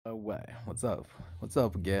Why? What's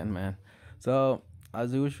up again, man? So,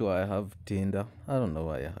 as usual, I have Tinder. I don't know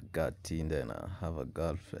why I got Tinder and I have a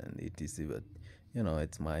girlfriend, etc. But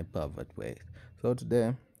it's my pervert way. So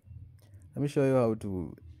today, let me show you how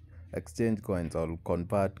to exchange coins or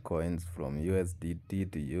convert coins from USDT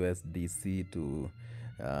to USDC to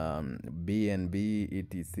BNB,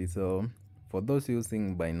 etc. So, for those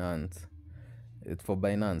using Binance, it's for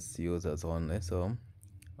Binance users only. So,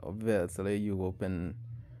 obviously, you open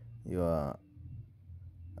your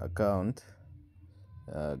account,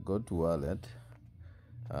 go to wallet.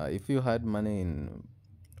 If you had money in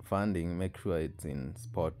funding, make sure it's in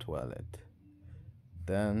spot wallet.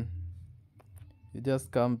 Then you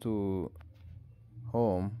just come to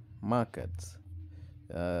home markets.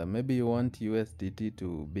 Maybe you want USDT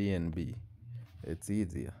to BNB. It's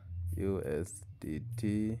easier.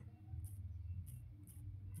 USDT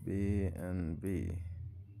BNB.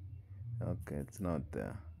 Okay, it's not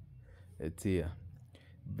there. It's here.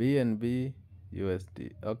 BNB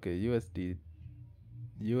USD. Okay,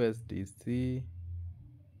 USDC.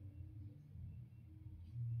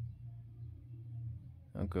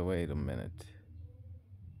 Okay, wait a minute.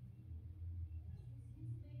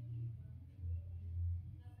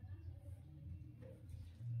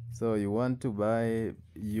 So you want to buy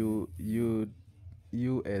USDC.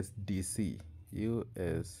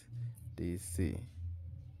 USDC.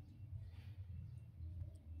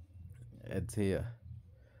 It's here.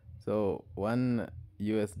 So one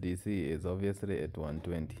USDC is obviously at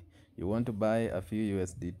 120. You want to buy a few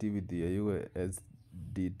USDT with your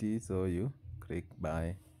USDT, so you click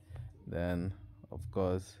buy. Then of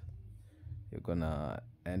course you're gonna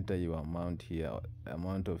enter your amount here,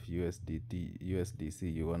 amount of USDC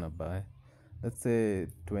you wanna buy. Let's say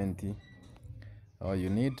 20, or you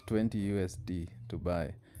need 20 USD to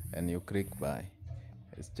buy, and you click buy.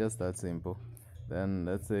 It's just that simple. Then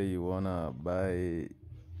let's say you wanna buy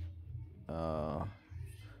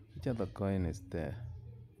which other coin is there?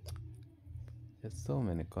 There's so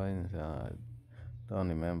many coins, don't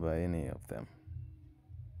remember any of them.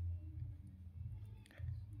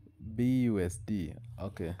 BUSD.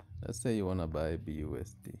 Okay, let's say you wanna buy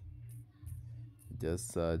BUSD.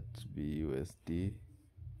 Just search BUSD.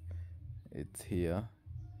 It's here.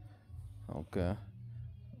 Okay,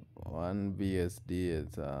 one BSD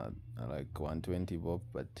is like 120 bob,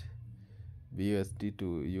 but BUSD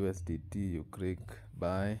to USDT, you click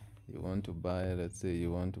buy. You want to buy, let's say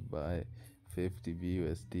you want to buy 50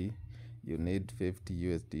 BUSD. You need 50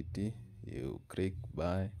 USDT. You click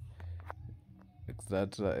buy,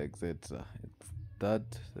 etc, etc. It's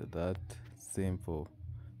that simple,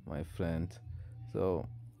 my friend. So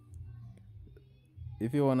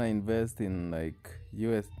if you want to invest in like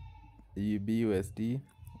BUSD,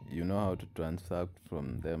 you know how to transact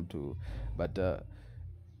from them to, but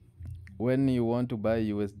when you want to buy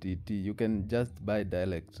USDT, you can just buy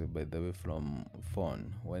direct, by the way, from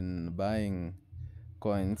phone. When buying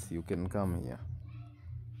coins, you can come here,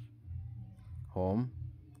 home,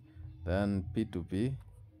 then P2P.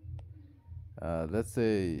 Let's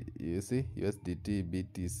say you see USDT,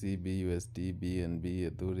 BTC, BUSD,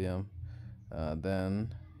 BNB, Ethereum.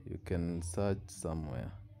 Then you can search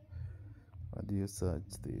somewhere. How do you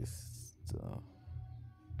search this? So,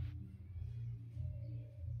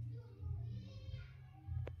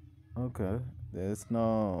 okay, there's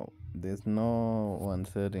no one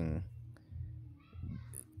setting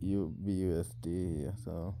BUSD here,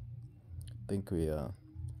 so I think we are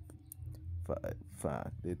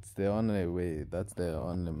fact. It's the only way. That's the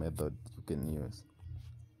only method you can use.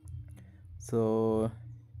 So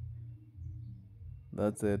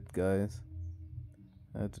that's it, guys.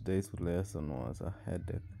 Today's lesson was a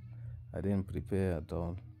headache. I didn't prepare at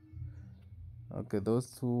all. Okay,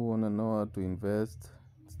 those who wanna know how to invest,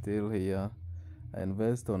 still here. I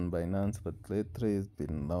invest on Binance, but lately it's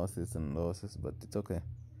been losses and losses, but it's okay.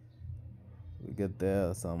 We get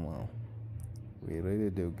there somehow. We really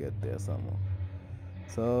do get there somehow.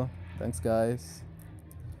 So thanks, guys,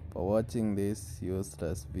 for watching this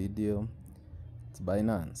useless video. It's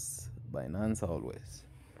Binance always.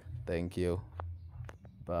 Thank you.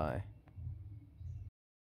 Bye.